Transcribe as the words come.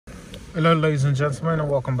Hello ladies and gentlemen, and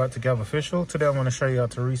welcome back to Gab Official. Today I'm going to show you how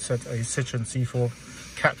to reset a Citroen C4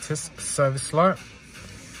 Cactus service light.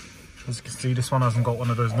 As you can see, this one hasn't got one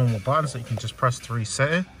of those normal buttons that you can just press to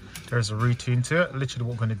reset it. There's a routine to it. Literally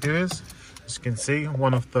what we're going to do is, as you can see,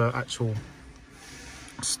 one of the actual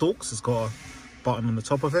stalks has got a button on the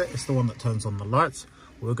top of it. It's the one that turns on the lights.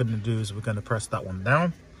 What we're going to do is we're going to press that one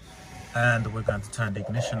down and we're going to turn the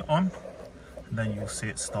ignition on, and then you'll see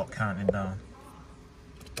it start counting down.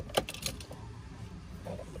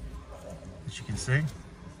 As you can see,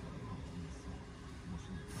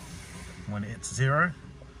 when it hits 0,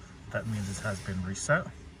 that means it has been reset.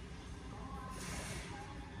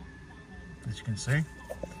 As you can see.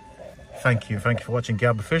 Thank you for watching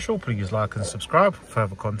Gab Official. Please like and subscribe for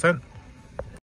further content.